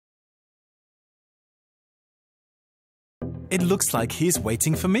It looks like he is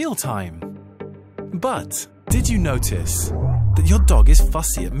waiting for mealtime. But did you notice that your dog is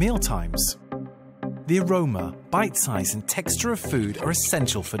fussy at mealtimes? The aroma, bite size and texture of food are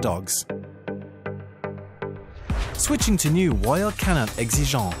essential for dogs. Switching to new Royal Canin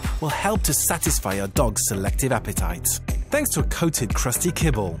Exigent will help to satisfy your dog's selective appetite. Thanks to a coated crusty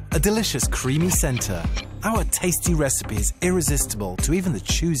kibble, a delicious creamy centre, our tasty recipe is irresistible to even the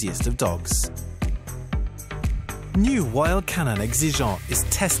choosiest of dogs. New Royal Canin Exigent is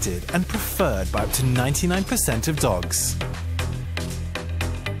tested and preferred by up to 99% of dogs,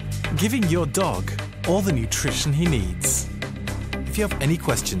 giving your dog all the nutrition he needs. If you have any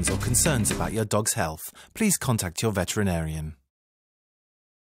questions or concerns about your dog's health, please contact your veterinarian.